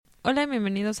Hola y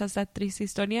bienvenidos a esta triste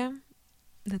historia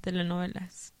de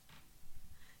telenovelas.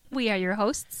 We are your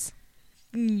hosts.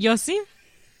 Yossi.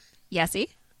 Yessie.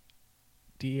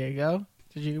 Diego.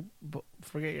 Did you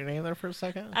forget your name there for a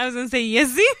second? I was going to say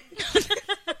Yessi.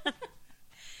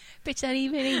 Bitch, that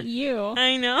even ain't you.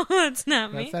 I know. That's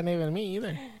not me. That's not even me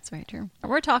either. That's very true.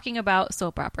 We're talking about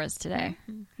soap operas today.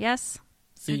 Yes?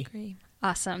 See. Agree.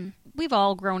 Awesome. We've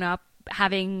all grown up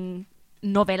having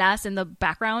novelas in the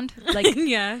background, like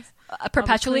Yes.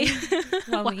 perpetually.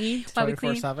 While we eat. While we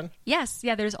clean. 24/7. Yes,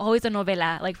 yeah, there's always a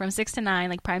novela, like from 6 to 9,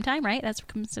 like prime time, right? That's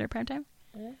considered prime time?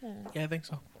 Yeah, I think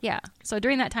so. Yeah. So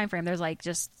during that time frame, there's like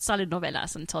just solid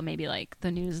novelas until maybe like the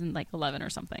news in like 11 or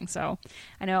something. So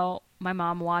I know my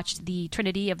mom watched the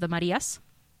Trinity of the Marias,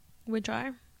 Which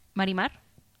are? Marimar,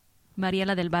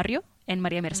 Mariela del Barrio, and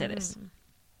Maria Mercedes.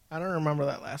 I don't remember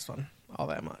that last one all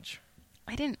that much.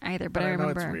 I didn't either, but But I I know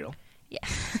remember. it's real. Yeah,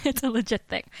 it's a legit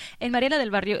thing. And Mariela del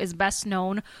Barrio is best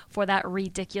known for that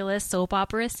ridiculous soap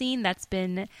opera scene that's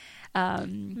been...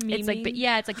 it's like, Meme-ing?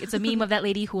 yeah, it's a meme of that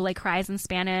lady who like cries in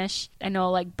Spanish. I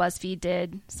know like BuzzFeed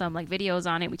did some like videos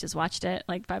on it. We just watched it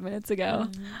like 5 minutes ago.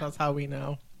 That's how we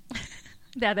know.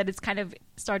 Yeah, that it's kind of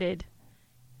started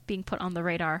being put on the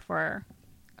radar for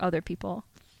other people.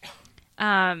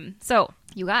 So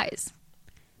you guys,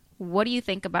 what do you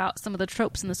think about some of the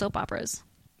tropes in the soap operas?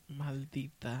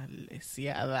 Maldita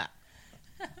lisiada.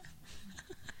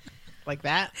 Like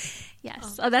that?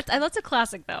 Yes. Oh, that's a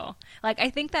classic though. Like I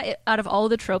think that out of all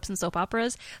the tropes in soap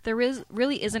operas, there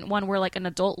really isn't one where like an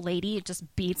adult lady just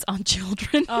beats on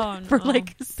children Oh, for no.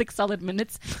 like 6 solid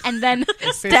minutes and then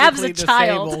stabs a Physically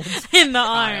child. disabled. In the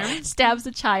arm. Stabs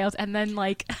a child and then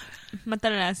like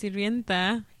Matar a la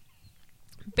sirvienta.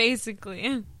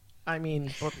 Basically. I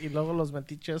mean, y luego los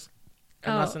metiches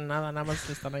que no Oh. hacen nada más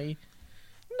están ahí.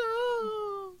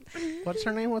 No. What's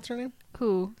her name?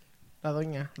 who? La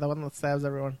doña. The one that stabs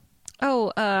everyone.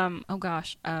 Oh, oh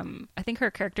gosh. I think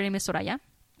her character name is Soraya.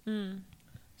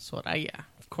 Soraya.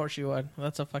 Of course you would.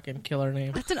 That's a fucking killer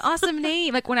name. That's an awesome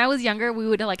name. Like when I was younger, we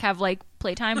would like have like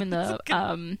playtime in the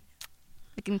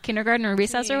like in kindergarten or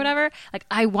recess or whatever. Like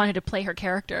I wanted to play her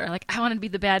character. Like I wanted to be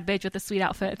the bad bitch with the sweet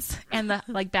outfits and the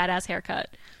like badass haircut.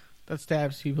 That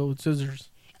stabs people with scissors.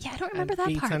 Yeah, I don't remember And that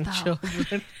beats part on though.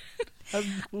 children.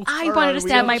 I wanted to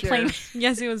stab my plane.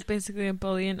 Yessi was basically a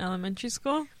bully in elementary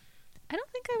school. I don't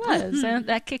think I was.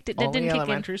 That kicked it. That Only didn't kick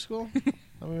elementary school?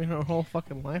 I mean, her whole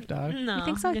fucking life, dog. No. You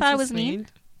think so? I Yessi's thought it was mean.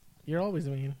 sweet. You're always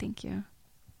mean. in. Thank you.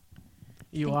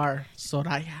 You are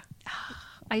Soraya.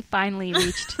 I finally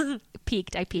reached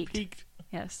peaked. I peaked. Peaked.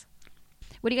 Yes.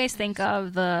 What do you guys think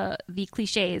of the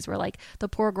cliches where like the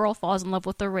poor girl falls in love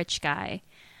with the rich guy,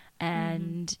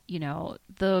 and you know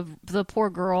the poor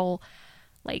girl,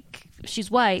 like she's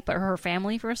white but her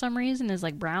family for some reason is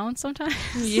like brown sometimes.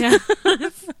 Yeah.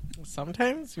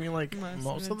 Sometimes? You mean like Most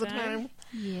most of of the the time?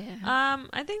 Yeah.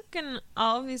 I think in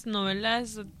all of these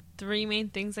novelas, the 3 main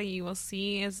things that you will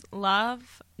see is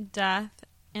love, death,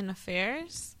 and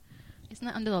affairs. Isn't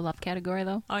that under the love category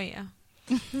though? Oh yeah.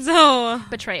 So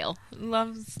Betrayal.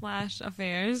 love /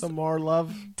 affairs, Some more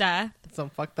love. death, Some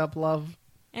fucked up love.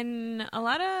 and a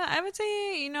lot of, I would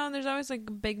say, there's always like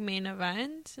a big main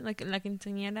event, like la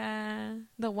quinceañera,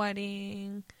 the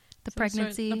wedding, The some sort-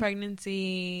 pregnancy. the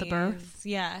pregnancy, The birth.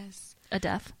 yes, A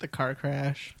death. The car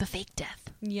crash. The fake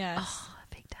death. yes. Oh,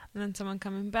 fake death. And then someone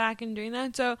coming back and doing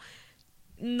that. So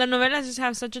the novelas just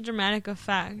have such a dramatic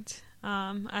effect.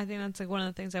 I think that's like one of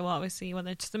the things I will always see,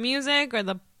 whether it's the music or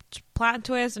the plot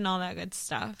twist and all that good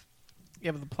stuff.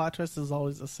 Yeah, but the plot twist is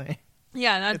always the same.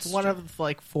 Yeah, that's It's one true. of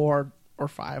like 4 or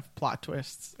 5 plot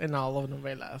twists in all of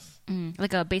novelas.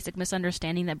 Like a basic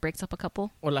misunderstanding that breaks up a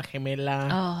couple. O la gemela.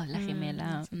 Oh, la gemela.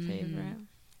 That's a favorite.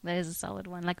 That is a solid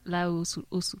one. Like la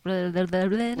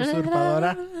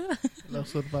Usurpadora. La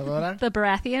usurpadora. the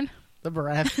Baratheon, The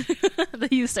breath. the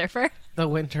usurper. The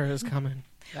winter is coming.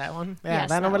 That one? Yeah, Yes,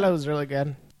 that that novela one. was really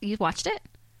good. You watched it?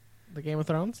 The Game of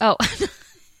Thrones? Oh.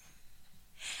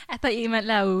 I thought you meant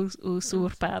la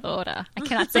usurpadora. I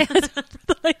cannot say that for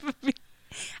the life of me.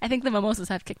 I think the mimosas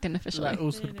have kicked in La officially.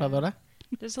 usurpadora.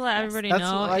 Just to let everybody That's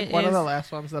know, like it one of is- the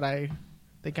last ones that I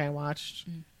think I watched.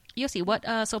 Yossi, what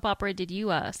soap opera did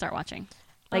you start watching?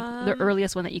 Like the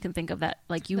earliest one that you can think of that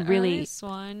like you the really... earliest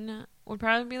one would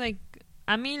probably be like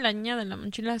Ami la niña de la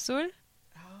mochila azul.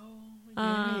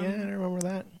 Yeah, I remember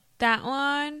that. That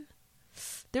one.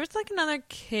 There was like another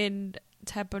kid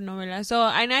type of novela. So,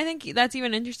 and I think that's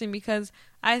even interesting because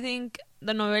I think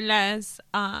the novelas,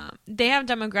 they have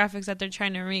demographics that they're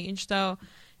trying to reach. So,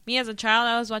 me as a child,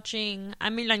 I was watching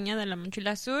Ami la niña de la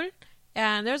mochila azul.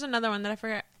 And there's another one that I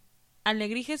forgot.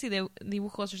 Alegrijes y de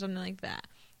dibujos or something like that.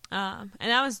 And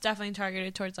that was definitely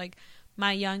targeted towards like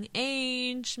my young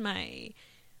age, my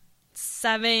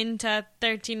 7 to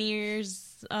 13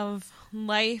 years of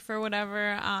life or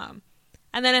whatever.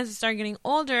 And then as I started getting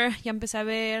older, ya empecé a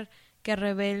ver Que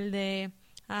Rebelde,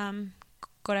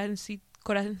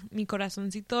 Mi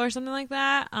Corazoncito or something like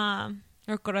that.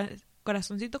 Or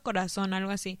Corazoncito Corazón,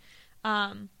 algo así.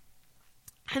 And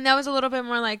that was a little bit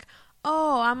more like,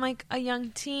 oh, I'm like a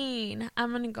young teen.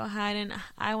 I'm going to go ahead and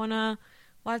I want to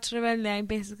watch Rebelde. I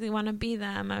basically want to be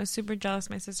them. I was super jealous.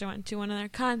 My sister went to one of their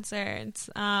concerts.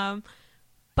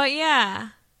 But yeah.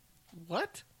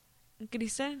 What?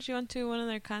 Kristen, she went to one of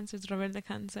their concerts, Rebelde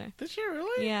concert. Did she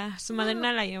really? Yeah, su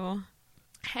madrina la llevó.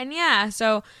 And yeah,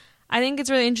 so I think it's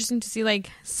really interesting to see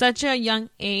like such a young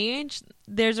age.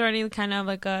 There's already kind of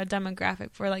like a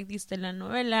demographic for like these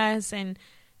telenovelas, and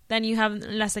then you have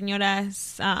las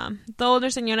señoras, the older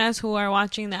señoras who are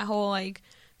watching that whole like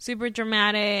super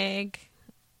dramatic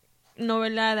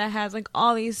novela that has like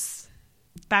all these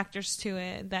factors to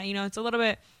it that, you know, it's a little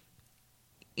bit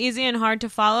easy and hard to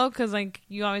follow because like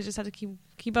you always just have to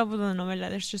keep up with the novela.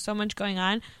 There's just so much going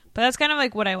on, but that's kind of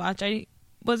like what I watch. I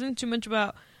wasn't too much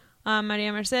about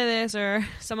Maria Mercedes or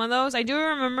some of those. I do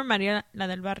remember Maria la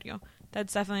del Barrio.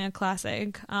 That's definitely a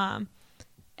classic.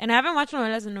 And I haven't watched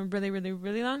novelas in a really, really,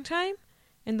 really long time.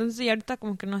 Entonces ya ahorita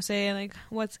como que no sé like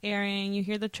what's airing. You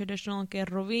hear the traditional que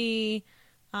Rubí.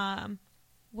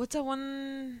 What's that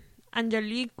one?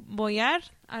 Angelique Boyar.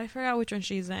 I forgot which one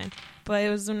she's in, but it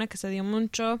was una que se dio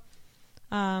mucho.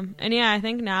 And yeah, I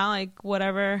think now like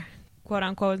whatever quote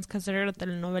unquote is considered a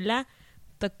telenovela,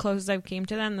 the closest I've came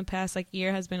to that in the past like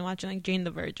year has been watching like Jane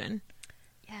the Virgin.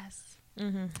 Yes.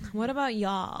 Mm-hmm. What about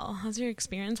y'all? How's your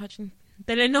experience watching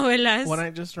telenovelas? What I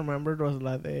just remembered was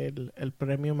la del El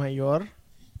Premio Mayor.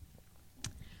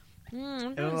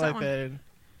 What It was was that like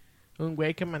un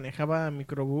güey que manejaba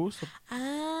microbús.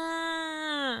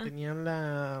 Ah. Tenían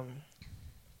la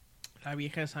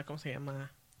vieja esa, ¿cómo se llama?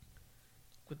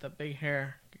 With the big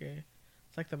hair. Que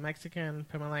it's like the Mexican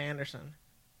Pamela Anderson.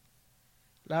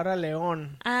 Laura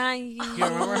León. Ay, You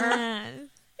remember her?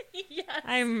 Yes.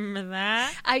 I remember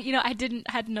that. I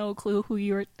had no clue who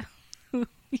you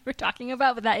were talking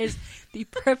about, but that is the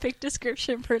perfect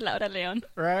description for Laura León.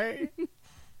 Right?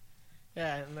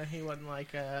 Yeah, and then he won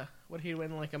like would he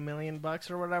win like $1 million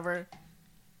or whatever?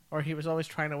 Or he was always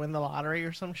trying to win the lottery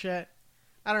or some shit.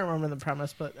 I don't remember the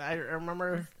premise, but I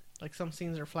remember like some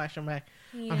scenes are flashing back.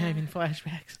 Yeah. I'm having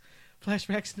flashbacks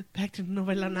back to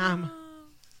Novela Nam.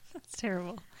 That's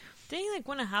terrible. Didn't he like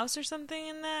win a house or something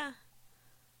in that?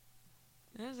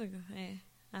 It was like,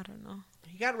 I don't know.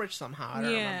 He got rich somehow. I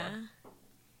don't remember.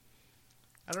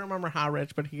 I don't remember how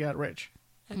rich, but he got rich.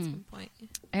 That's a good point.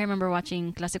 I remember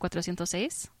watching Clase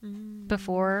 406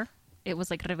 before it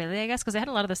was like Rebelde, I guess, because it had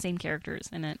a lot of the same characters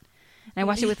in it. And I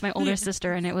watched it with my older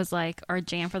sister, and it was like our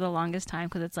jam for the longest time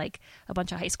because it's like a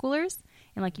bunch of high schoolers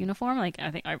in like uniform. Like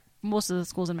I think most of the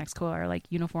schools in Mexico are like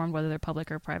uniformed, whether they're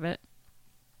public or private.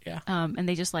 Yeah. And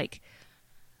they just like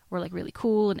were like really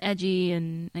cool and edgy,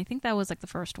 and I think that was like the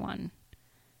first one,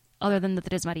 other than the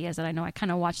Tres Marias that I know I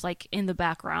kind of watched like in the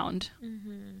background.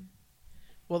 Mm-hmm.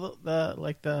 Well,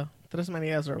 the Tres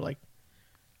Marias are like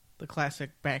the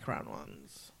classic background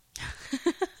ones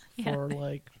Yeah. for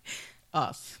like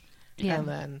us. Yeah. And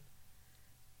then,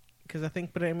 because I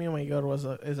think Premio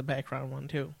Mayor is a background one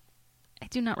too. I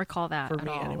do not recall that For at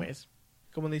me, all. anyways.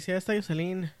 Como decía esta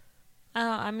Jocelyn. Oh,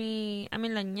 I mean la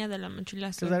niña de la mochila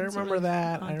azul. Because I remember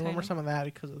that. On I remember title. some of that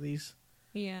because of these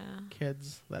Yeah.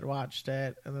 kids that watched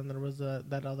it. And then there was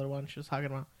that other one she was talking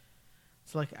about.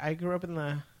 So, like, I grew up in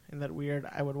that weird,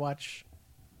 I would watch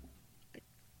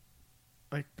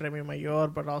like Premio Mayor,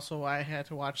 but also I had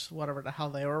to watch whatever the hell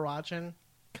they were watching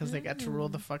because they got to rule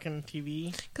the fucking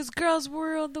TV. Because girls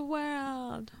rule the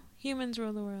world. Humans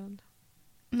rule the world.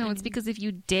 No, it's because if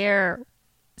you dare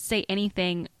say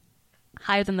anything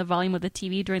higher than the volume of the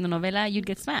TV during the novela, you'd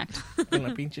get smacked Con la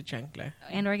pinche chancla.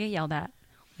 and or get yelled at.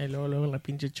 Y luego la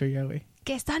pinche choya, güey.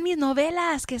 Que están mis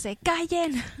novelas, que se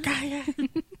callen.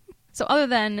 So other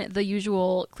than the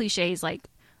usual cliches like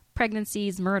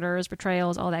pregnancies, murders,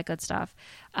 betrayals, all that good stuff,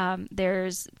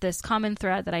 there's this common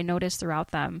thread that I noticed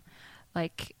throughout them.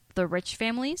 Like the rich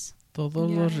families, Todos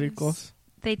los Yes. ricos.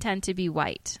 they tend to be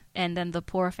white. And then the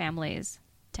poor families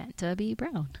tend to be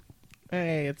brown.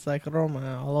 Hey, it's like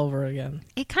Roma all over again.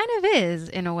 It kind of is,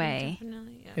 in a way.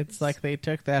 Definitely, yes. It's like they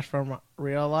took that from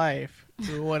real life.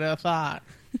 Who would have thought?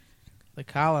 The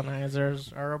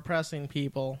colonizers are oppressing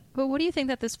people. But what do you think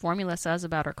that this formula says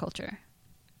about our culture?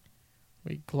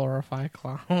 We glorify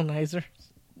colonizers.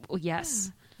 Well,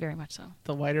 yes, very much so.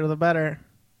 The whiter the better.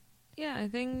 Yeah, I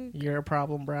think You're a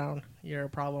problem, brown. You're a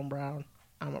problem, brown.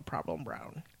 I'm a problem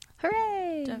brown.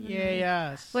 Hooray! Definitely. Yeah,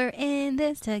 yes. We're in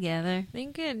this together. I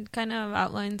think it kind of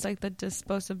outlines like the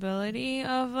disposability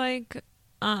of like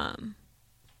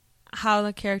how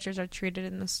the characters are treated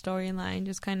in the storyline.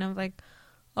 Just kind of like,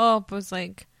 oh, it was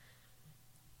like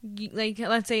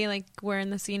let's say like we're in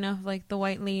the scene of like the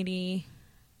white lady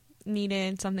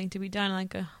needed something to be done,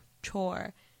 like a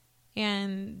chore,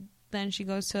 and then she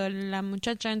goes to la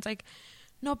muchacha and it's like,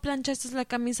 no planchaste la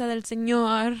camisa del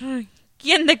señor.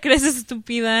 ¿Quién te crees,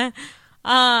 estúpida?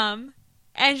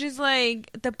 And she's like,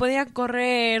 te podía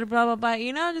correr, blah blah blah.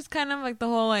 You know, just kind of like the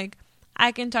whole like,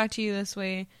 I can talk to you this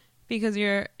way because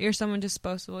you're someone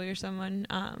disposable. You're someone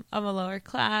of a lower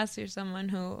class. You're someone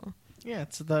who, Yeah,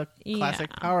 it's the classic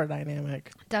Yeah. power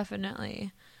dynamic.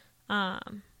 definitely. So I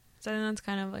think that's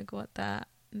kind of like what that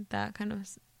kind of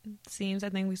seems. I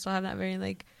think we still have that very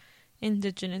like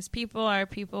indigenous people are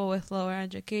people with lower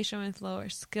education, with lower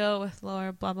skill, with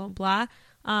lower blah blah blah.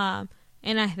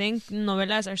 And I think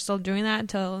novelas are still doing that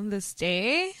until this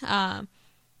day. And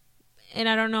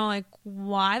I don't know like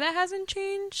why that hasn't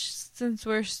changed, since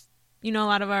we're, you know, a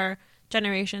lot of our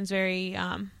generation's very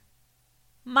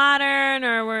modern,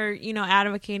 or we're, you know,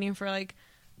 advocating for like,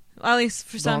 at least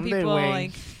for some Donde, people, güey?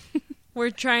 like we're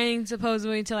trying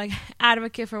supposedly to like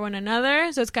advocate for one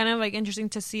another. So it's kind of like interesting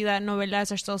to see that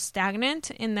novelas are still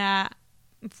stagnant in that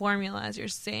formula, as you're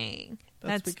saying.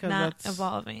 That's That's because not that's-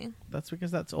 evolving. That's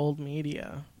because that's old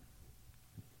media.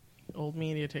 Old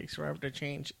media takes forever to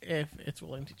change if it's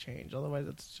willing to change. Otherwise,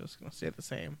 it's just going to stay the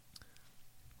same.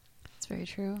 That's very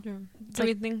true. So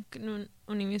you think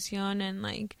Univision and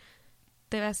like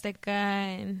TV Azteca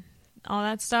and all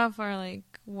that stuff are like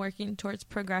working towards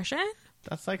progression?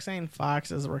 That's like saying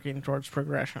Fox is working towards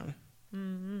progression.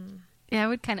 Mm-hmm. Yeah, I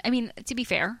would kind of. I mean, to be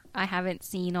fair, I haven't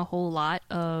seen a whole lot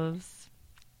of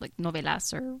like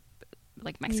novelas or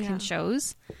like Mexican Yeah.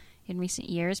 shows in recent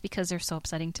years because they're so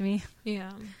upsetting to me.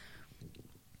 Yeah.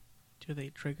 Do they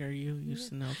trigger you, you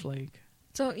snowflake?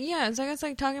 So yeah, it's like it's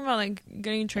like talking about like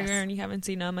getting triggered Yes. and you haven't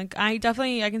seen them. Like I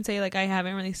can say like I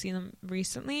haven't really seen them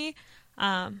recently,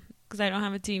 because I don't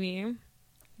have a TV.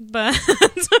 But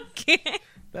it's okay.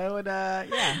 That would, yeah.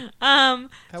 That That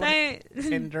so would I,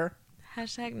 hinder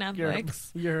hashtag your,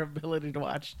 Netflix. your ability to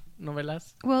watch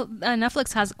novelas. Well,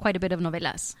 Netflix has quite a bit of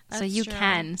novelas, so That's you true.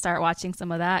 can start watching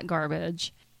some of that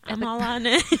garbage. I'm all on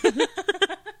it.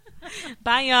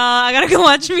 Bye, y'all. I gotta go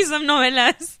watch me some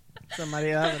novelas. Sa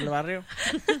María del Barrio.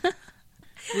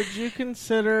 Would you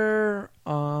consider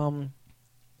Hecho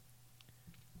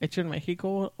en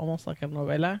Mexico almost like a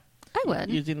novela? I would.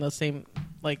 Using the same,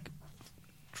 like,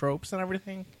 tropes and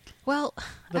everything? Well,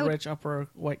 The I would, rich upper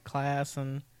white class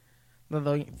and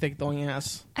the thick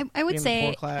doñas I would being the poor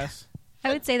say class.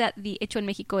 I would say that the Hecho en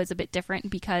Mexico is a bit different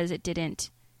because it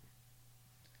didn't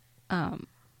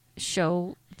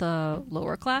show the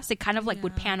lower class. It kind of like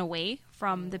would Yeah. pan away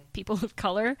from the people of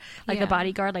color, like Yeah. the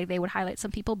bodyguard. Like they would highlight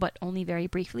some people, but only very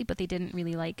briefly. But they didn't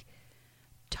really like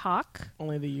talk.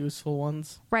 Only the useful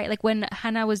ones. Right, like when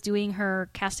Hannah was doing her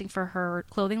casting for her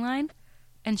clothing line,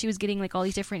 and she was getting like all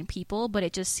these different people, but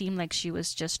it just seemed like she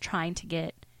was just trying to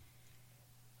get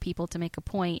people to make a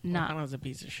point. Well, Not Hannah's a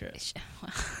piece of shit.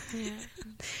 Yeah.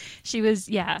 she was.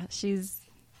 Yeah, she's.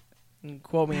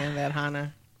 Quote me on that,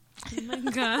 Hannah. Oh my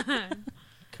god.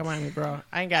 Come on, me, bro.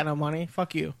 I ain't got no money.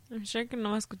 Fuck you. I'm sure que no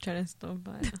va a escuchar esto,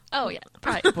 but Oh yeah,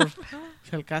 probably. Pues,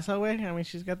 si el caso, güey. I mean,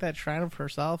 she's got that shrine of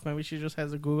herself. Maybe she just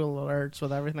has a Google alerts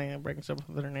with everything that brings up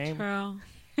with her name. true.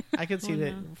 I could see Oh,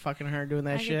 that no. fucking her doing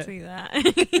that I shit. can see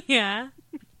that. Yeah.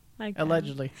 Like that.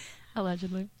 Allegedly.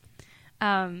 Allegedly.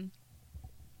 Yeah,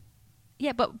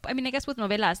 but I mean, I guess with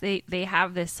novelas, they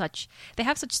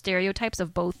have such stereotypes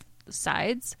of both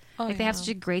sides. Oh, Like they have yeah. such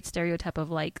a great stereotype of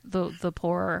like the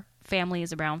poor families,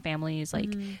 the brown families. Like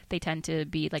Mhm. they tend to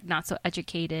be like not so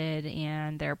educated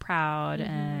and they're proud Mhm.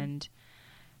 and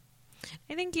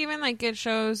I think even like it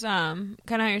shows kind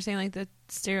of how you're saying like the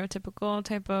stereotypical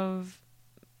type of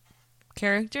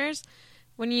characters.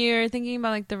 When you're thinking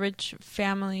about like the rich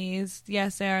families,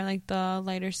 yes, they are like the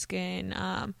lighter skin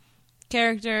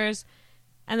characters,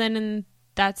 and then in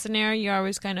that scenario, you're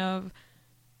always kind of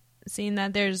seeing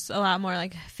that there's a lot more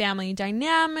like family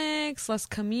dynamics, less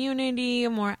community,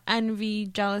 more envy,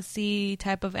 jealousy,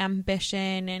 type of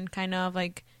ambition, and kind of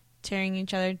like tearing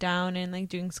each other down and like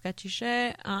doing sketchy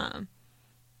shit,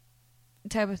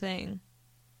 type of thing.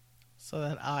 So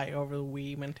that I over the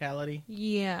we mentality.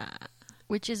 Yeah.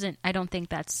 which isn't. I don't think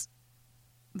that's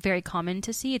very common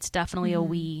to see. It's definitely a Mhm.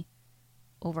 we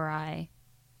over I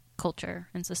culture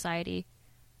in society.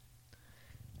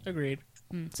 Agreed.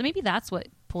 So maybe that's what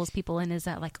pulls people in, is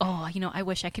that like, oh, I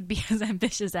wish I could be as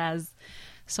ambitious as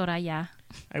Soraya.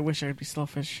 I wish I could be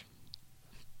selfish.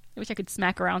 I wish I could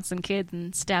smack around some kids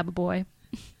and stab a boy.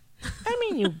 I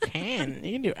mean, you can.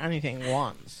 You can do anything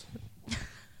once.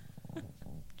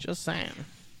 Just saying.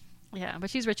 Yeah, but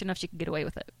she's rich enough she could get away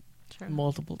with it. True.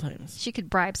 Multiple times. She could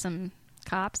bribe some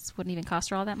cops. Wouldn't even cost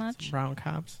her all that much. Brown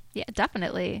cops. Yeah,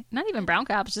 definitely. Not even brown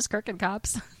cops, just Kirkin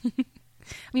cops. I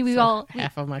mean,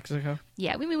 half of Mexico.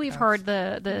 Yeah, we've heard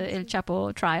the El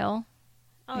Chapo trial.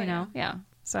 Oh, Yeah.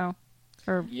 So,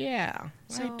 or yeah,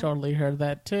 I So- totally heard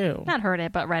that too. not heard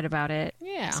it, but read about it.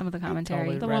 Yeah, Some of the I commentary.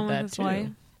 totally The read one that with his too. wife.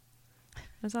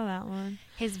 I saw that one.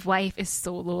 His wife is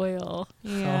so loyal.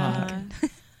 Yeah.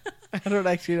 I don't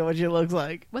actually know what she looks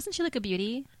like. Wasn't she like a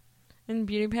beauty? In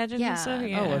beauty pageants and stuff.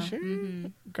 Yeah. Oh, was she?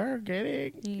 Mhm. Girl, get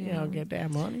it. Yeah. Get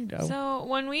that money, though. So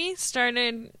when we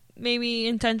started maybe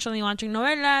intentionally watching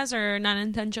novelas or not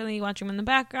intentionally watching them in the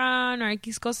background or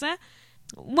X cosa,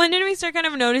 when did we start kind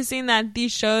of noticing that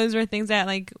these shows were things that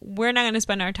like we're not going to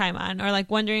spend our time on, or like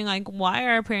wondering like why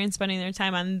are our parents spending their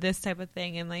time on this type of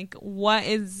thing, and like what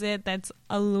is it that's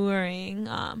alluring,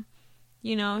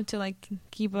 to like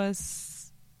keep us.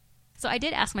 So I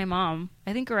did ask my mom,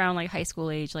 I think around like high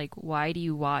school age, like, why do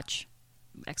you watch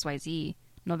XYZ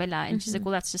novela? And she's like,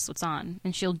 well, that's just what's on.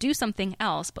 And she'll do something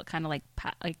else, but kind of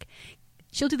like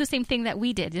she'll do the same thing that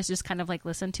we did. Just kind of like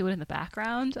listen to it in the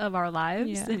background of our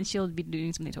lives. Yeah. And she'll be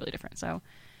doing something totally different. So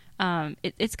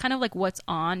it's kind of like what's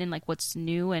on and like what's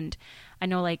new. And I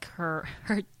know like her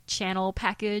channel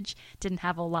package didn't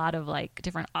have a lot of like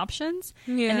different options.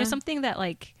 Yeah. And there's something that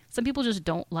like some people just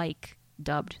don't like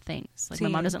dubbed things. Like my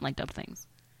mom Sí. doesn't like dubbed things.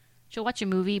 She'll watch a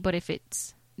movie, but if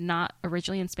it's not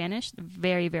originally in Spanish,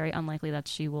 very, very unlikely that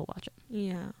she will watch it.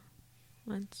 Yeah.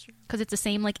 That's true. Because it's the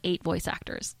same like 8 voice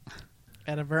actors.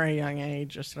 At a very young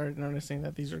age, I started noticing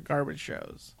that these are garbage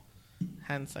shows.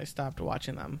 Hence, I stopped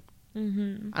watching them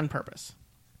on purpose.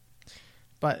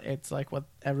 But it's like what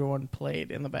everyone played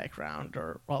in the background,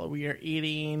 or while we were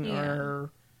eating, Yeah.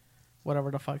 or whatever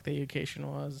the fuck the occasion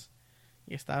was.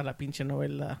 Y estaba la pinche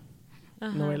novela.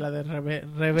 Novela de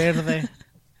Reverde.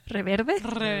 Reverde?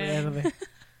 Reverde.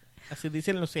 Así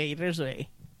dicen los aires, güey.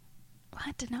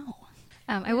 I don't know.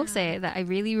 I will say that I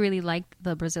really, really liked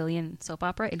the Brazilian soap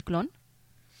opera, El Clon.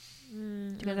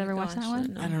 Did you guys ever watch that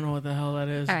one? I don't know what the hell that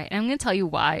is. All right, I'm going to tell you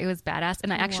why it was badass.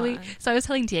 And I actually, Why? so I was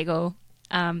telling Diego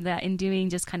that in doing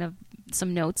just kind of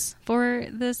some notes for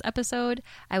this episode,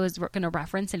 I was going to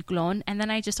reference El Clon, and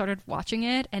then I just started watching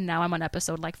it, and now I'm on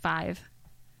episode like 5.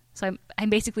 So I'm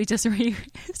basically just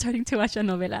starting to watch a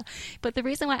novela. But the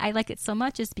reason why I like it so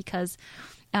much is because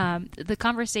the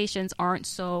conversations aren't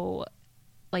so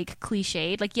like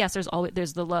cliched. Like, yes,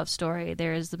 there's the love story,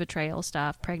 there's the betrayal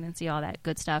stuff, pregnancy, all that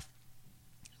good stuff.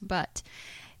 But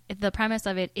the premise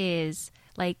of it is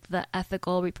like the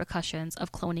ethical repercussions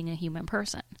of cloning a human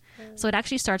person. So it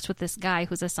actually starts with this guy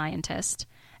who's a scientist,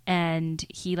 and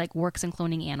he like works in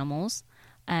cloning animals.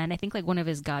 And I think like one of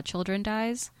his godchildren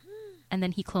dies, and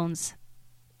then he clones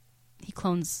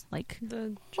like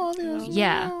Oh, Dios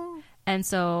Yeah. mío. and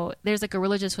so there's like a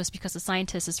religious twist because the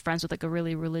scientist is friends with like a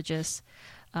really religious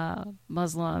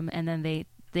Muslim, and then they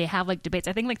have like debates.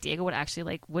 I think like Diego would actually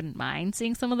like wouldn't mind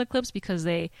seeing some of the clips because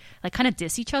they like kind of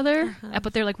diss each other,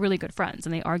 but they're like really good friends,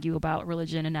 and they argue about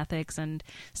religion and ethics and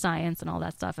science and all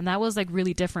that stuff. And that was like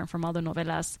really different from other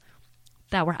novelas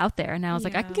that were out there. And I was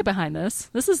like, I can Yeah. get behind this.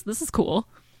 This is cool,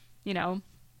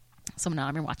 So now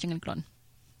I've been watching El Clon.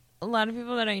 A lot of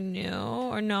people that I knew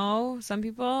or know, some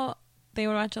people, they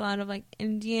would watch a lot of like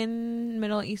Indian,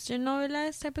 Middle Eastern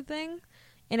novelas type of thing,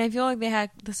 and I feel like they had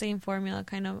the same formula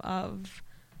kind of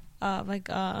like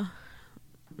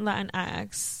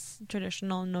Latinx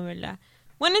traditional novela.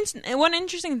 One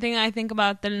interesting thing I think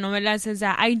about the novelas is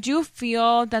that I do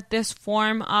feel that this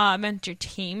form of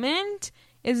entertainment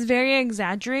is very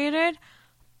exaggerated,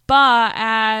 but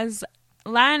as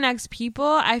Latinx people,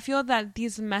 I feel that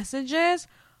these messages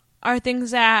are things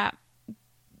that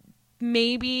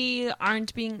maybe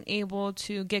aren't being able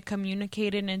to get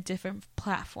communicated in a different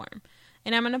platform.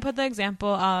 And I'm going to put the example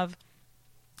of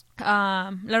La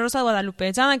Rosa de Guadalupe.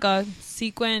 It's not like a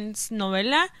sequence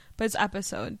novela, but it's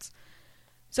episodes.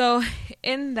 So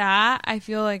in that, I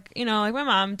feel like, like my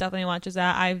mom definitely watches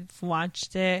that. I've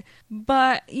watched it.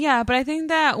 But I think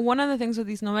that one of the things with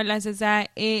these novelas is that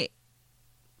it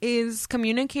is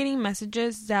communicating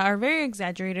messages that are very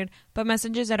exaggerated, but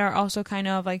messages that are also kind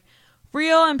of like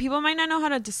real, and people might not know how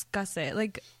to discuss it.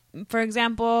 Like, for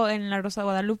example, in La Rosa de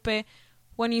Guadalupe,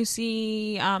 when you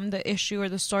see the issue or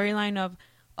the storyline of,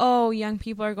 young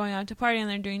people are going out to party and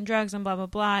they're doing drugs and blah, blah,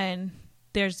 blah, and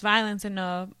there's violence in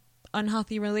a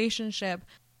unhealthy relationship.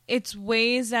 It's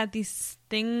ways that these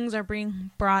things are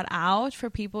being brought out for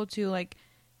people to, like,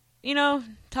 you know,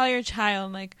 tell your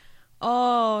child, like,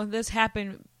 oh, this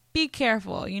happened. Be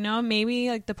careful, you know? Maybe,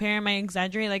 like, the parent might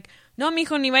exaggerate, like, no,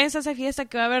 mijo, ni vayas a esa fiesta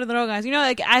que va a haber drogas. You know,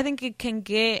 like, I think it can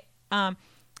get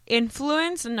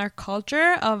influence in our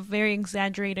culture of very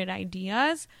exaggerated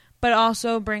ideas, but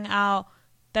also bring out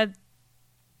that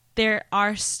there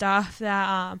are stuff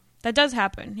that that does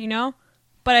happen, you know?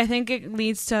 But I think it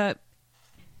leads to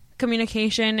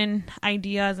communication and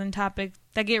ideas and topics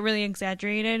that get really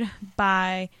exaggerated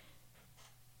by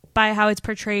how it's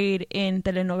portrayed in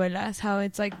telenovelas, how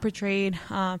it's, like, portrayed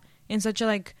in such a,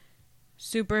 like,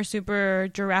 super, super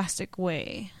drastic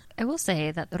way. I will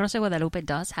say that Rosa de Guadalupe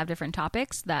does have different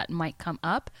topics that might come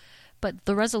up, but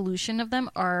the resolution of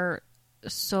them are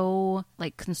so,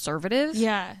 like, conservative.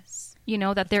 Yes. You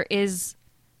know, that there is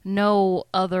no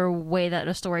other way that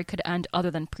a story could end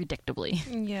other than predictably.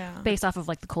 Yeah. Based off of,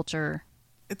 like, the culture.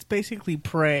 It's basically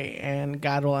pray and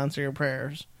God will answer your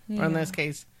prayers. Or in this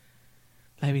case,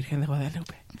 La Virgen de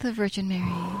Guadalupe. The Virgin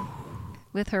Mary.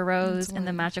 With her rose and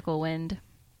the magical wind.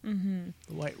 Mm-hmm.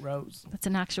 The white rose. That's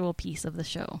an actual piece of the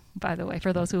show, by the way,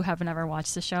 for those who have never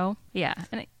watched the show. Yeah.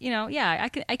 And, you know, yeah,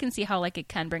 I can see how, like, it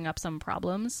can bring up some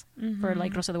problems for,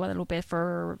 like, Rosa de Guadalupe,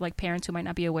 for, like, parents who might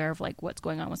not be aware of, like, what's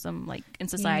going on with them, like, in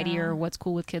society or what's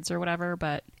cool with kids or whatever.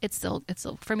 But it's still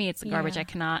for me, it's garbage. I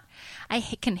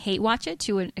can hate watch it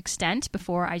to an extent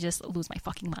before I just lose my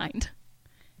fucking mind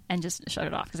and just shut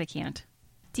it off because I can't.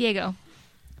 Diego,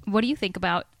 what do you think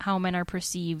about how men are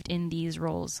perceived in these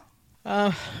roles?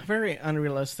 Very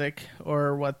unrealistic,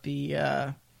 or what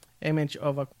the image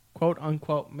of a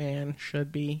quote-unquote man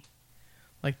should be.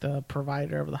 Like the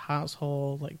provider of the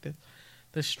household, like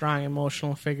the strong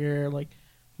emotional figure, like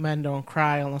men don't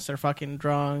cry unless they're fucking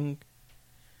drunk.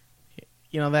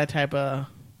 You know, that type of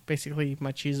basically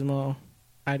machismo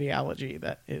ideology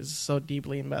that is so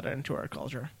deeply embedded into our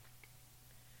culture.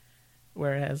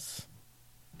 Whereas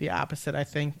the opposite, I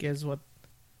think, is what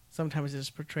sometimes is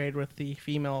portrayed with the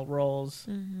female roles,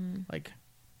 like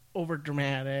over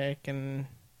dramatic and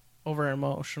over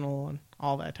emotional and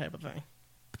all that type of thing.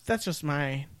 But that's just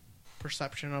my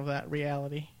perception of that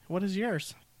reality. What is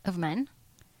yours? Of men?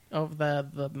 Of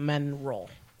the men role.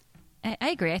 I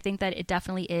agree. I think that it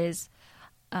definitely is.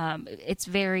 It's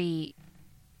very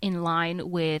in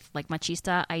line with, like,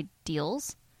 machista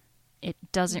ideals. It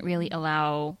doesn't really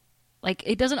allow, like,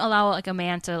 a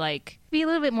man to, like, be a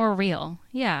little bit more real.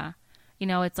 Yeah. You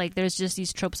know, it's like there's just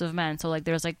these tropes of men. So, like,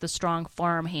 there's, like, the strong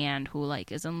farmhand who,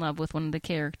 like, is in love with one of the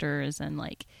characters and,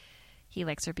 like, he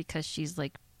likes her because she's,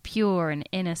 like, pure and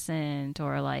innocent.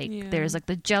 Or, like, there's, like,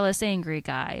 the jealous, angry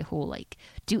guy who will, like,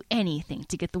 do anything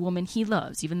to get the woman he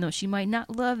loves, even though she might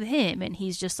not love him. And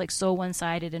he's just, like, so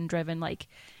one-sided and driven. Like,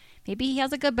 maybe he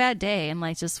has, like, a bad day and,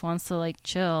 like, just wants to, like,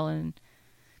 chill and,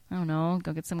 I don't know,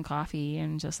 go get some coffee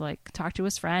and just, like, talk to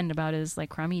his friend about his, like,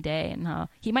 crummy day and how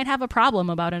he might have a problem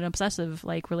about an obsessive,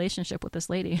 like, relationship with this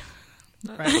lady.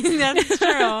 Right. That's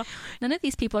true. None of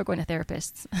these people are going to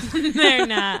therapists. They're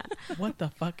not. What the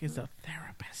fuck is a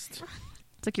therapist?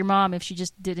 It's like your mom if she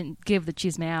just didn't give the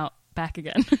chisme out back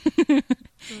again.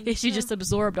 If she just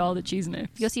absorbed all the chisme.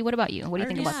 Yossi, what about you? What do you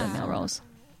think about the male roles?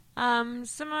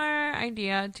 Similar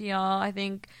idea to y'all, I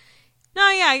think.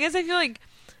 No, yeah, I guess I feel like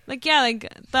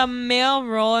the male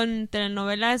role in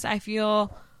telenovelas, I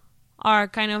feel, are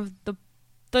kind of the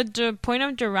point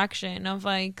of direction of,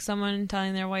 like, someone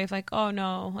telling their wife, like, oh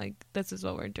no, like, this is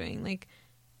what we're doing, like,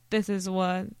 this is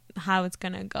how it's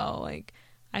gonna go. Like,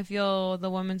 I feel the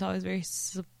woman's always very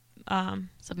submissive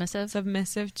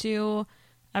to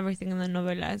everything in the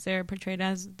novelas. They're portrayed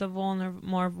as the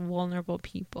more vulnerable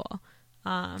people.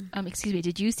 Excuse me,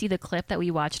 did you see the clip that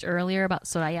we watched earlier about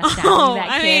Soraya stabbing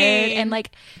that kid and,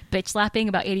 like, bitch slapping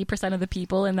about 80% of the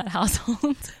people in that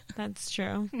household? That's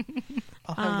true.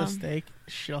 I'll have the steak.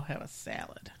 She'll have a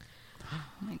salad. Oh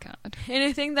my god. And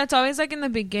I think that's always, like, in the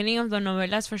beginning of the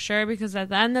novelas for sure, because at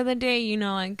the end of the day, you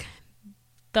know, like,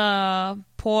 the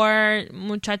poor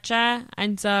muchacha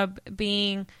ends up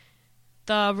being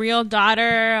the real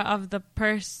daughter of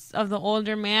the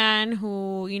older man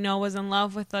who, you know, was in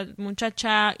love with the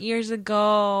muchacha years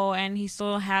ago, and he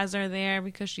still has her there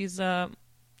because she's the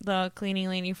cleaning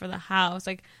lady for the house.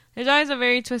 Like, there's always a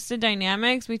very twisted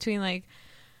dynamics between, like,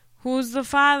 who's the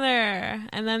father,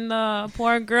 and then the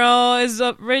poor girl is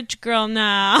a rich girl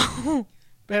now.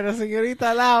 Pero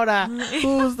señorita Laura,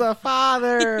 who's the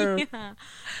father? Yeah.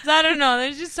 So I don't know.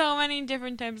 There's just so many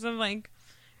different types of, like,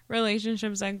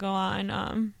 relationships that go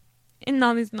on in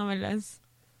all these novelas.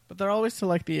 But they're always to,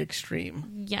 like, the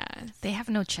extreme. Yes. They have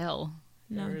no chill.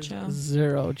 No There is chill.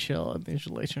 zero chill in these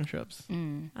relationships.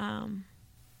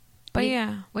 But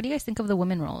yeah. What do you guys think of the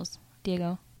women roles,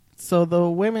 Diego? So the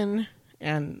women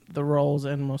and the roles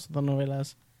in most of the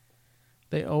novelas,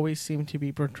 they always seem to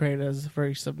be portrayed as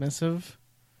very submissive,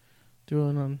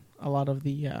 doing a lot of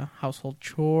the household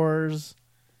chores,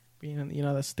 being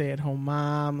the stay-at-home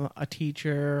mom, a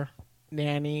teacher,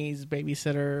 nannies,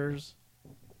 babysitters.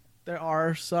 There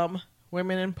are some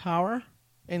women in power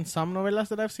in some novelas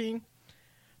that I've seen,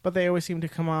 but they always seem to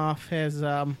come off as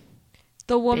The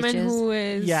woman Bitches. who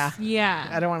is... Yeah. Yeah.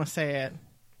 I don't want to say it.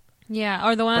 Yeah,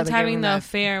 or the one But that's they're having giving the that-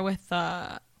 affair with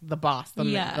The boss, the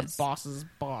Yes. boss's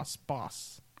boss.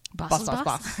 Boss.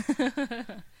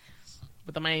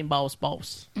 But the main boss.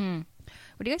 What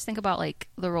do you guys think about like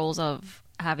the roles of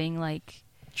having like?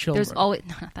 Children. There's always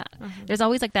not that. There's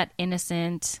always like that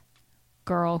innocent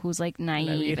girl who's like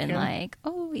naive and Virgen. like,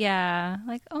 oh yeah,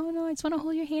 like oh no, I just want to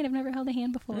hold your hand. I've never held a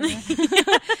hand before.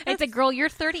 It's like, girl, you're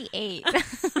 38.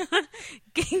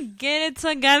 Get it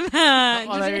together.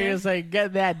 Oh, there he is, like,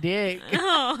 get that dick.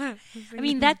 Oh. I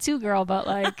mean that too, girl, but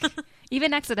like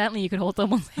even accidentally you could hold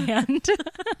someone's hand.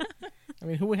 I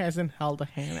mean, who hasn't held a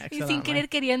hand Y sin accidentally? querer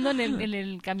queriendo en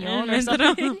el camión or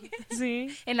something.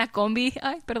 Sí. En la combi.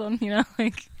 Ay, perdón, you know,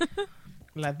 like.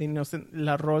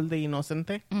 La rol de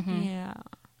inocente. Yeah.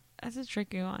 That's a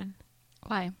tricky one.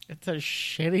 Why? It's a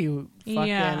shitty fucking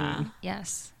Yeah.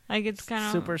 Yes. Like, it's kind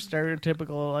of... super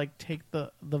stereotypical, like, take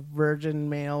the virgin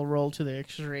male role to the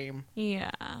extreme. Yeah.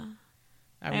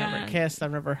 I've Yeah. never kissed,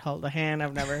 I've never held a hand,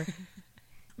 I've never...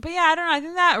 But yeah, I don't know. I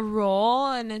think that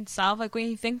role in itself, like when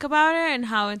you think about it and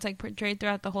how it's like portrayed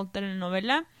throughout the whole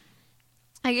telenovela,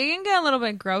 like it can get a little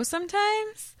bit gross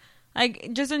sometimes. Like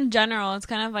just in general, it's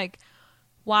kind of like,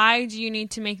 why do you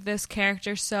need to make this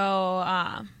character so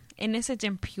innocent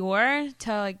and pure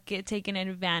to like get taken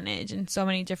advantage in so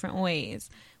many different ways?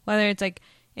 Whether it's like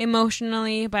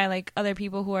emotionally by like other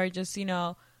people who are just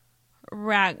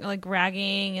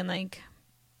ragging and like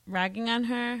ragging on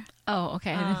her. Oh,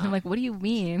 okay. I'm like, what do you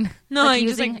mean? No, like like,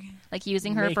 just, using like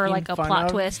using her for Making like a fun plot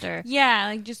of? twist or yeah,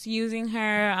 like just using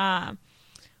her,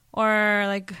 or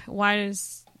like why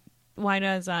does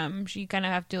she kind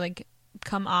of have to like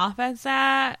come off as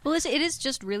that? well, it is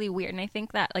just really weird, and I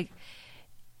think that like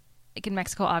in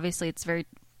Mexico, obviously, it's very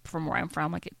from where I'm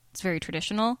from, like it's very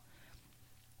traditional.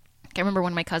 I remember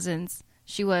one of my cousins.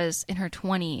 She was in her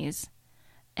 20s,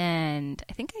 and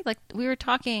I think we were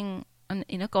talking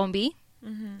in a combi.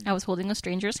 Mm-hmm. I was holding a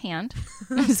stranger's hand.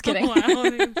 I'm just kidding.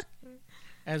 Wow.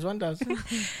 As one does.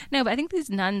 No, but I think these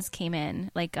nuns came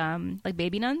in, like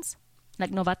baby nuns,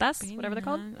 like novatas, whatever they're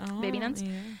called, baby nuns.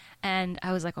 Yeah. And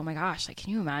I was like, oh my gosh, like,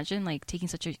 can you imagine like taking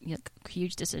such a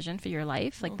huge decision for your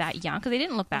life, like that young? Because they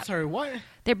didn't look I'm that. sorry, what?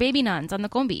 They're baby nuns on the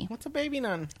combi, What's a baby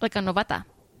nun? like a novata,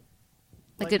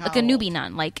 like Like a how newbie old?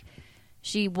 nun. Like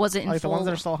she wasn't in Like the full. ones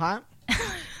that are so hot?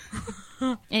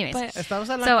 Anyways, But Estamos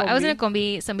en la so I was in a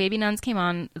combi. combi. Some baby nuns came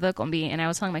on the combi, and I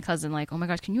was telling my cousin, like, oh my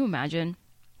gosh, can you imagine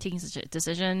taking such a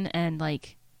decision and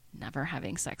like never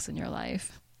having sex in your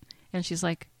life? And she's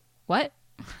like, what?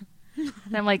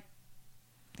 And I'm like,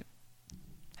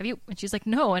 have you? And she's like,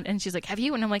 no. And she's like, have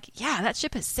you? And I'm like, yeah, that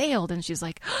ship has sailed. And she's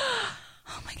like,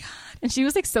 oh my God. And she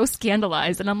was like so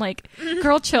scandalized. And I'm like,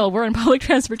 girl, chill. We're in public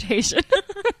transportation.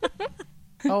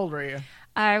 How old were you?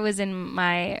 I was in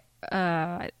my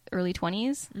early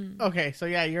 20s. Okay, so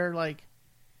yeah, you're like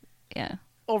Yeah.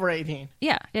 over 18.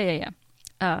 Yeah.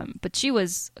 But she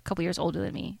was a couple years older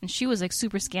than me, and she was like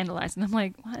super scandalized. And I'm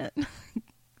like, what?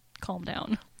 Calm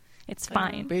down. It's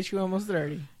fine. Bitch, you almost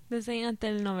 30. This ain't a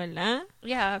telenovela.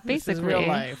 Yeah, This basically. is real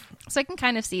life. So I can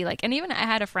kind of see, like, and even I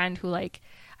had a friend who, like,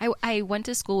 I went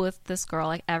to school with this girl,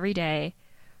 like, every day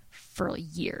for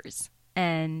years.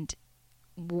 And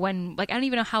when, like, I don't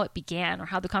even know how it began or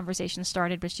how the conversation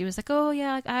started, but she was like, oh,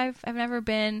 yeah, like, I've never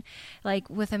been, like,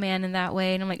 with a man in that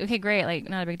way. And I'm like, okay, great, like,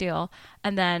 not a big deal.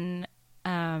 And then,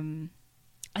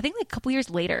 I think, like, a couple years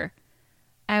later,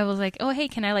 I was like, oh, hey,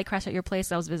 can I like crash at your place?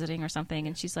 I was visiting or something.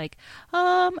 And she's like,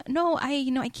 no,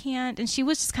 I can't. And she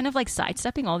was just kind of like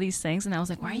sidestepping all these things. And I was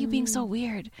like, why are you being so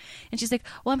weird? And she's like,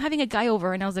 well, I'm having a guy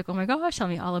over. And I was like, oh my gosh, tell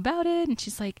me all about it. And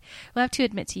she's like, well, I have to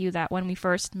admit to you that when we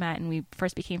first met and we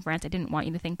first became friends, I didn't want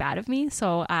you to think bad of me.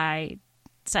 So I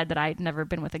said that I'd never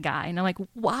been with a guy. And I'm like,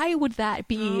 why would that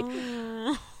be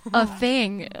a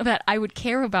thing that I would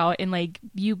care about in like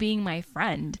you being my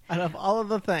friend? Out of all of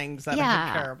the things that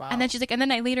I would care about. And then she's like, and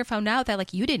then I later found out that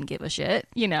like you didn't give a shit,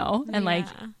 you know, and like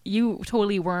you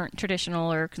totally weren't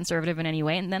traditional or conservative in any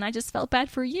way. And then I just felt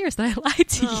bad for years that I lied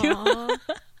to you.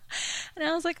 And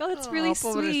I was like, oh, that's really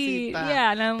sweet. pobrecita.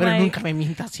 Yeah. And I'm Pero like, nunca me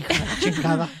mientas, hija de la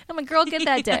chingada. I'm like, girl, get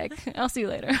that dick. I'll see you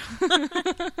later.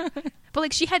 But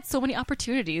like she had so many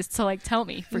opportunities to like tell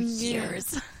me for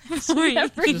years. She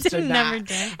never Just did never that.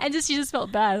 did. And just she just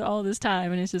felt bad all this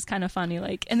time, and it's just kind of funny.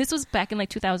 Like, and this was back in like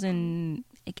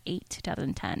 2008,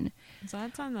 2010. So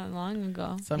that's not that long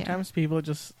ago. Sometimes people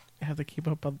just have to keep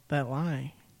up with that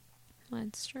lie.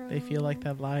 That's true. They feel like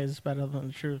that lie is better than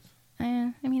the truth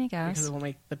I mean, I because guess. it will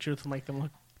make the truth will make them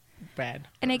look bad.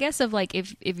 And I guess of like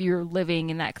if you're living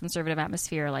in that conservative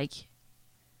atmosphere, like,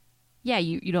 yeah,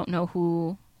 you don't know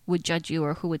who would judge you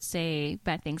or who would say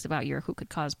bad things about you or who could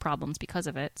cause problems because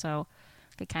of it. So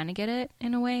I kind of get it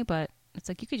in a way, but it's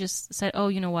like you could just say, oh,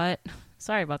 you know what?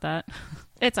 Sorry about that.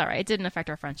 It's all right. It didn't affect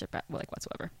our friendship like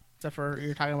whatsoever. Except for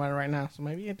you're talking about it right now, so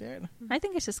maybe it did. I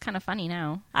think it's just kind of funny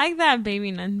now. I like that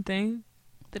baby nun thing.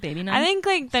 The baby nun. I think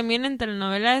like también en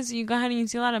telenovelas you go ahead and you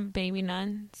see a lot of baby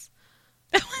nuns.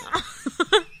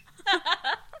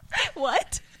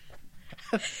 What?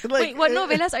 Like, Wait, what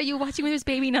novelas are you watching where there's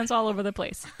baby nuns all over the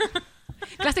place?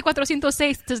 Clase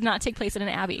 406 does not take place in an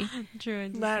abbey. True.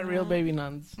 it's Not real baby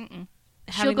nuns.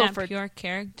 Having go that for- pure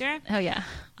character. Oh, yeah.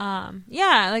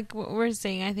 Yeah, like what we're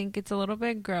saying, I think it's a little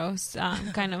bit gross.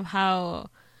 Kind of how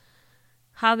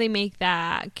they make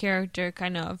that character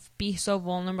kind of be so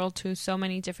vulnerable to so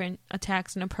many different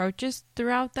attacks and approaches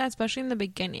throughout that, especially in the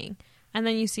beginning. And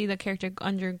then you see the character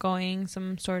undergoing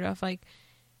some sort of like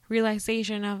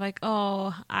realization of like,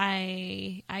 oh,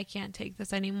 I can't take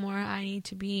this anymore. I need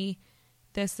to be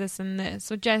this, and this,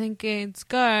 which I think it's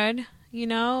good, you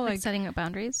know, Like like setting up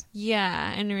boundaries.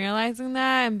 yeah, and realizing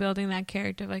that and building that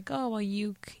character, like, oh well,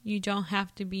 you don't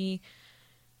have to be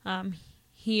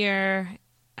here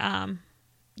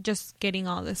just getting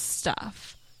all this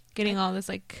stuff, getting all this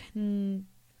like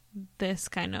this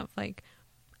kind of like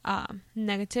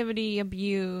negativity,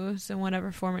 abuse, and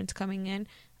whatever form it's coming in.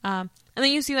 And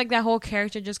then you see like that whole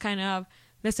character just kind of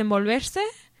desenvolverse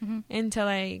into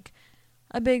like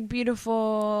a big,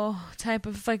 beautiful type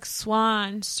of like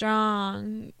swan,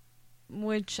 strong,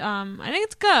 which I think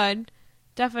it's good,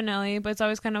 definitely, but it's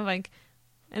always kind of like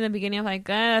in the beginning of like,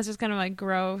 that's just kind of like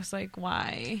gross, like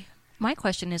why? My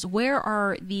question is, where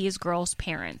are these girls'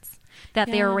 parents that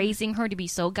they are Yeah. raising her to be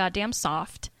so goddamn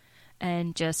soft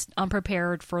and just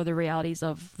unprepared for the realities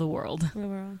of the world? The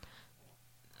world.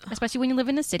 Especially when you live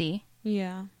in a city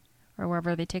Yeah. or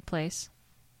wherever they take place.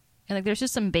 And like, there's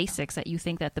just some basics that you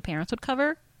think that the parents would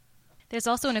cover. There's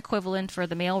also an equivalent for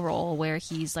the male role where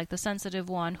he's like the sensitive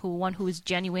one who is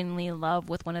genuinely in love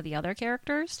with one of the other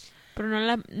characters. Pero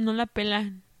no la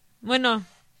pelan. Bueno,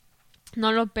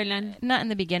 no lo pelan. Not in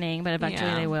the beginning, but eventually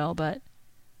Yeah. they will. But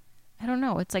I don't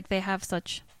know. It's like they have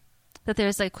such that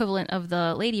there's the equivalent of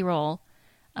the lady role.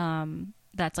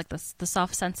 That's like the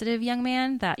soft, sensitive young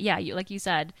man that, yeah, like you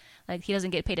said, like he doesn't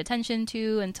get paid attention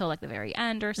to until like the very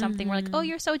end or something. We're like, oh,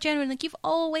 you're so genuine. Like you've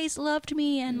always loved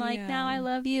me. And like, now I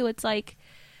love you. It's like,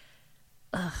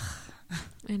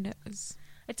 It is.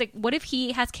 it's like, what if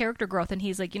he has character growth and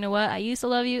he's like, you know what? I used to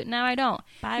love you. Now I don't.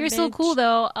 Bye, You're so bitch. cool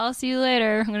though. I'll see you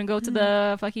later. I'm going to go to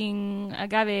the fucking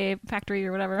agave factory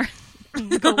or whatever.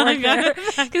 Go work there.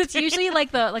 Because it's usually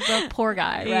like the poor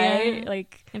guy, right? Yeah.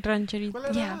 Like, El rancherito.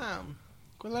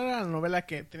 ¿Cuál era la novela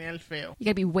que tenía el feo? you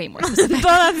gotta be way more specific.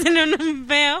 Todas tienen un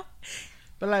feo.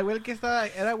 Pero la güey que estaba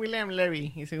era William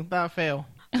Levy y según estaba feo.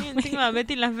 Encima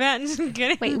Betty la fea. Just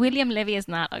kidding. Wait, William Levy is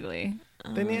not ugly.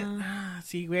 Tenía,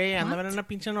 sí, güey, andaba en una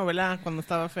pinche novela cuando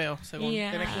estaba feo, según.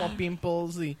 Yeah. Tenía como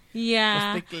pimples y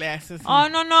Yeah. los glasses. Oh,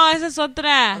 no, esa es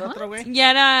otra. ¿Era otro güey?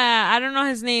 Yeah, I don't know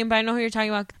his name, but I know who you're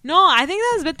talking about. No, I think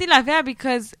that was Betty la Fea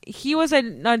because he was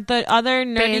the other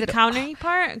nerdy Pedro.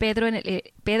 counterpart. Pedro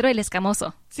el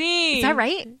Escamoso. Sí. Is that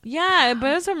right? Yeah,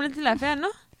 but it's from Betty la Fea,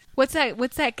 no? What's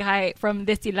that guy from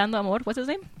Destilando Amor? What's his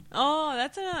name? Oh,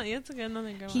 that's a good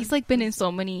another girl. He's like been in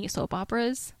so many soap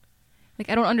operas. Like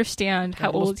I don't understand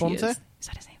how Carlos old he Ponce? is. Is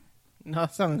that his name? No,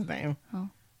 that's not his name. Oh.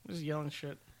 Just yelling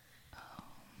shit.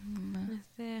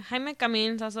 Jaime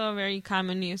Camil is also a very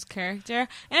common used character.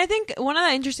 And I think one of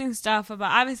the interesting stuff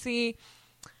about, obviously,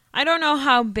 I don't know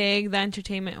how big the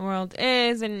entertainment world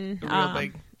is and Real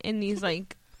big. in these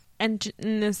like in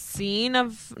the scene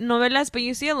of novelas, but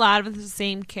you see a lot of the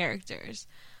same characters.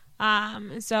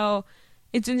 So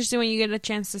it's interesting when you get a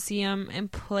chance to see them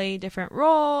and play different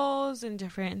roles and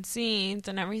different scenes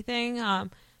and everything.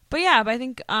 But I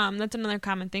think that's another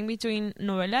common thing between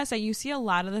novelas, that you see a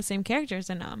lot of the same characters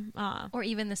in them. Or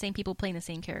even the same people playing the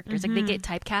same characters. Like they get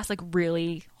typecast like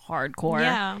really hardcore.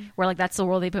 Yeah. Where like that's the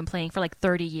role they've been playing for like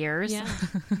 30 years. Yeah,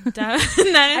 that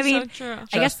is I mean, so true.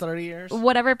 Just I guess 30 years.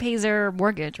 whatever pays their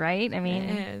mortgage, right? I mean,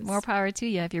 It is. more power to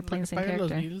you if you're playing the same Pagan los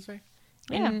character. Beatles, eh?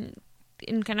 Yeah.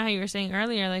 And kind of how you were saying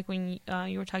earlier, like when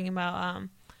you were talking about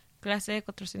Clase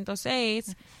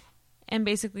 406, and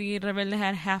basically Rebelde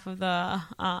had half of the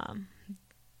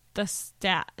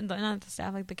staff, not the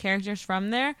staff, like the characters from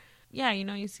there. Yeah, you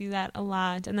know, you see that a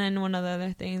lot. And then one of the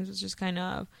other things was just kind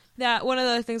of that one of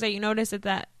the things that you notice is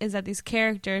that these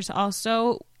characters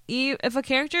also, if a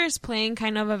character is playing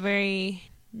kind of a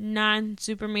very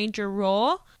non-super major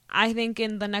role, I think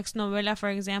in the next novela, for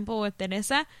example, with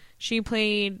Teresa, she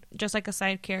played just like a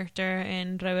side character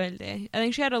in Rebelde. I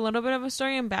think she had a little bit of a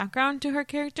story and background to her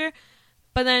character,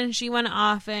 but then she went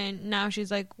off and now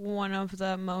she's like one of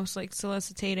the most like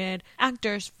solicited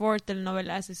actors for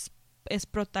telenovelas. Is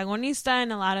protagonista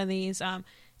in a lot of these, and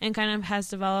kind of has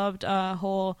developed a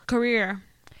whole career.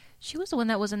 She was the one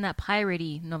that was in that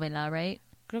piratey novela, right?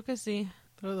 Creo que sí.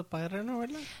 The pirate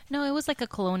novela? No, it was like a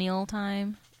colonial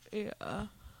time. Yeah.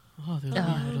 Oh, Dios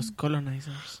mío, los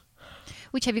colonizers.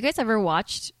 Which, have you guys ever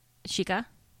watched Chica?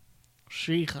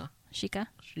 Chica. Chica?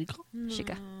 Chica?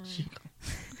 Chica. Chica.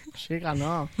 Chica,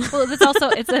 no. Well, it's also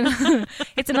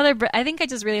it's another. I think I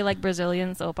just really like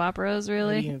Brazilian soap operas.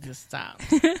 Really, You need to stop.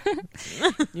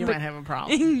 You might have a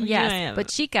problem. yes. Yeah. But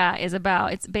Chica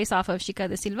it's based off of Chica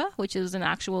de Silva, which is an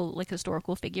actual like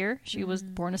historical figure. She was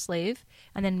born a slave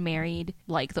and then married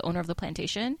like the owner of the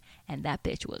plantation, and that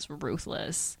bitch was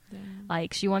ruthless.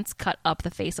 Like she once cut up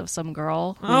the face of some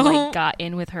girl who like got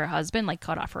in with her husband, like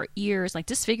cut off her ears, like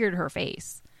disfigured her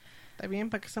face. Está bien,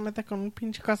 para que se meta con un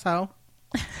pinche casado.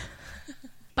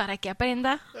 Para que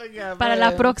aprenda. Oiga, Para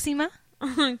la man. próxima.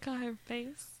 Got her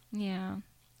face. Yeah.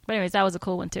 But anyways, that was a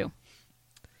cool one too.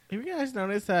 Have you guys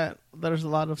noticed that there's a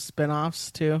lot of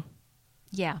spin-offs too?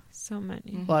 Yeah. So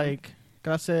many. Mhm. Like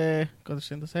Case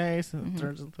 406 and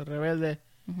Turns into Rebelde.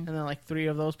 Mhm. And then like 3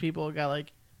 of those people got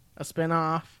like a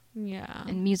spin-off Yeah.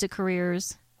 And music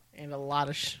careers and a lot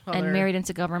of and married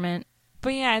into government.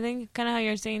 But yeah, I think kind of how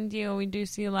you're saying, Dio, we do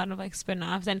see a lot of like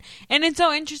spin-offs, and it's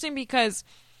so interesting because,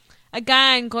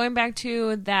 again, going back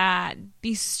to that,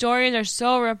 these stories are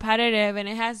so repetitive and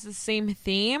it has the same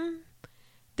theme.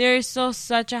 There's still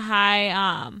such a high,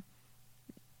 I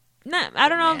don't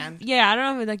know, Demand. I don't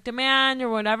know if it's like demand or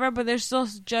whatever, but there's still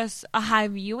just a high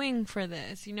viewing for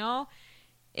this. You know,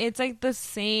 it's like the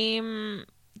same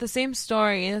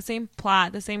story, the same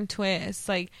plot, the same twist,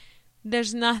 like.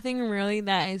 There's nothing really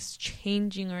that is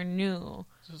changing or new.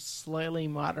 Just slightly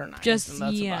modernized. Just, and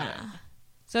that's yeah. about it.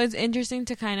 So it's interesting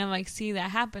to kind of like see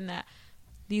that happen, that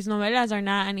these novelas are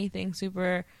not anything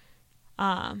super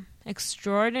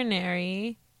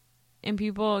extraordinary, and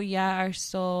people, are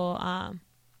still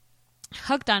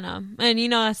hooked on them. And, you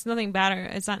know, that's nothing bad, or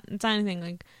it's not anything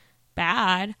like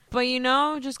bad. But, you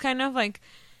know, just kind of like,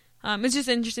 it's just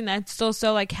interesting that it's still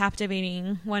so like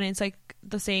captivating when it's like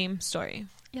the same story.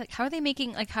 Yeah, like how are they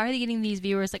getting these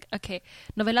viewers? Like, okay,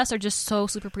 novelas are just so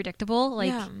super predictable.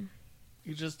 Like,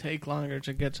 You just take longer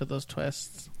to get to those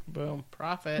twists. Boom.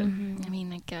 Profit. I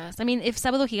mean, I guess. I mean, if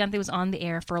Sábado Gigante was on the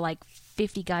air for like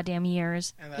 50 goddamn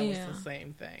years, And that was the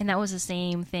same thing. and that was the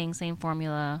same thing, same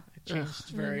formula. It changed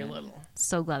very little.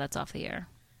 So glad that's off the air.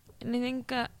 And I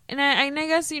think, and I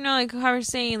guess, you know, like how we're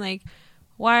saying, like,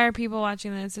 why are people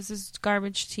watching this? This is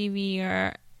garbage TV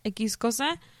or X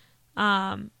cosa.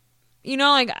 You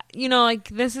know, like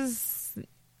this is,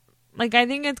 like, I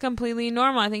think it's completely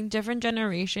normal. I think different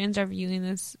generations are viewing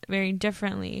this very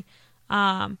differently.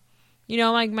 You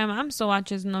know, like my mom still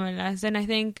watches novelas, and I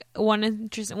think one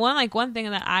thing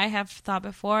that I have thought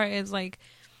before is like,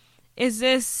 is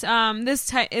this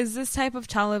type of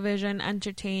television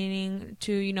entertaining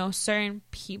to, you know, certain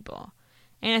people?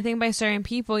 And I think by certain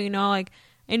people, you know, like,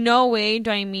 in no way do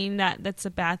I mean that that's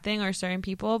a bad thing or certain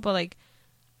people, but like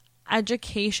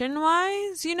education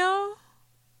wise, you know,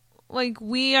 like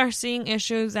we are seeing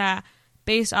issues that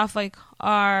based off like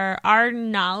our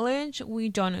knowledge we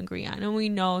don't agree on, and we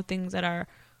know things that are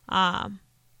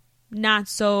not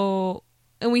so,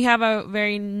 and we have a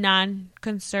very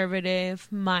non-conservative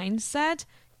mindset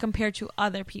compared to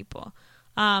other people.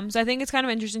 So I think it's kind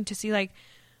of interesting to see like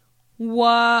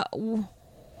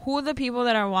who the people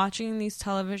that are watching these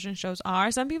television shows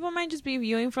are. Some people might just be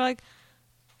viewing for like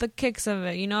the kicks of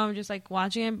it, you know, just like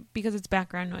watching it because it's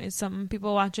background noise. Some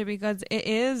people watch it because it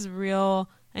is real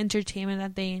entertainment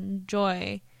that they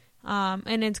enjoy,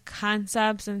 and it's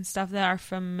concepts and stuff that are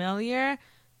familiar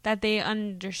that they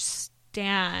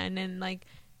understand, and like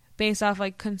based off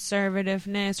like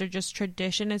conservativeness or just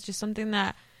tradition, it's just something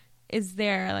that is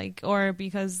there, like, or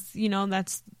because, you know,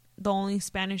 that's the only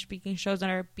Spanish speaking shows that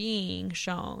are being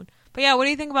shown. But yeah, what do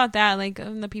you think about that, like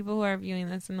the people who are viewing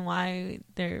this and why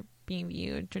they're being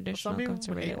viewed traditional, Some people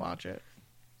conservative? hate watch it.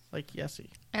 Like Yessie.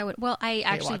 I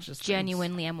actually watches things.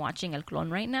 genuinely am watching El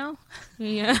Clon right now.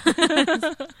 Yeah.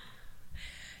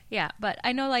 Yeah, but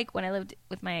I know like when I lived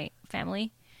with my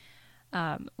family,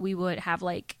 we would have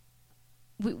like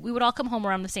we would all come home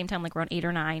around the same time, like around 8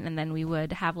 or 9, and then we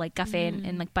would have like cafe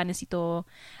and like panecito,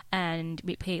 and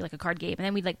we play like a card game, and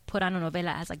then we'd like put on a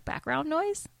novela as like background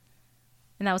noise,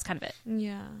 and that was kind of it.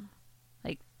 Yeah.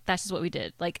 Like that's just what we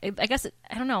did. Like I guess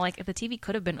I don't know. Like if the TV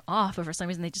could have been off, but for some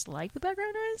reason they just liked the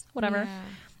background noise. Whatever. Yeah.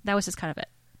 That was just kind of it.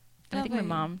 And I think Okay.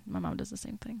 my mom does the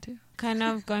same thing too. Kind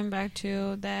of going back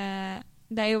to that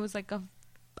it was like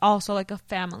also like a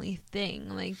family thing.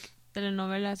 Like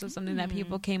telenovelas was something that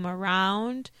people came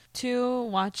around to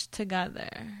watch together.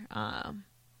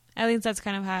 At least that's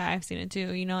kind of how I've seen it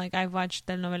too. You know, like I've watched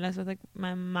telenovelas with like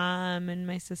my mom and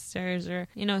my sisters, or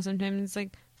you know, sometimes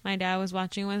like my dad was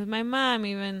watching with my mom,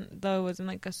 even though it wasn't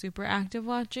like a super active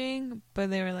watching, but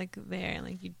they were like there, and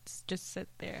like you just sit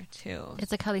there too.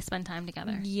 It's like how they spend time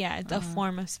together. Yeah, it's a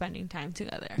form of spending time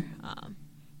together.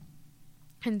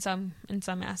 In some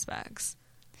aspects.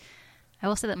 I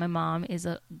will say that my mom is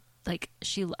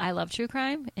I love true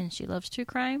crime and she loves true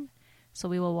crime. So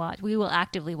we will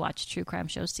actively watch true crime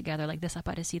shows together, like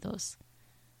Desaparecidos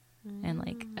and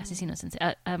like Asesinos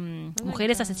and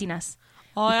Mujeres God. Asesinas.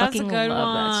 Oh, We that's a fucking good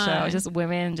love one. that show. Just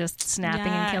women just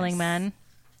snapping and killing Yes. men.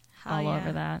 Hell All yeah.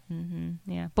 over that.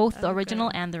 Yeah, both That's the original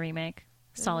good. and the remake.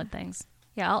 Solid things.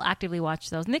 Yeah, I'll actively watch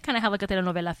those. And they kind of have like a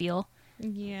telenovela feel.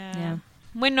 Yeah. Yeah.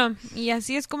 Bueno, y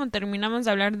así es como terminamos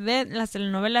de hablar de las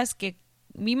telenovelas que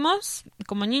vimos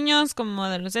como niños, como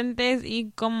adolescentes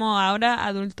y como ahora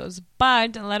adultos.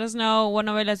 But let us know what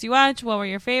novelas you watch, what were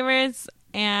your favorites,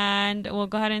 and we'll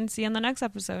go ahead and see you on the next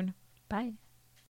episode. Bye.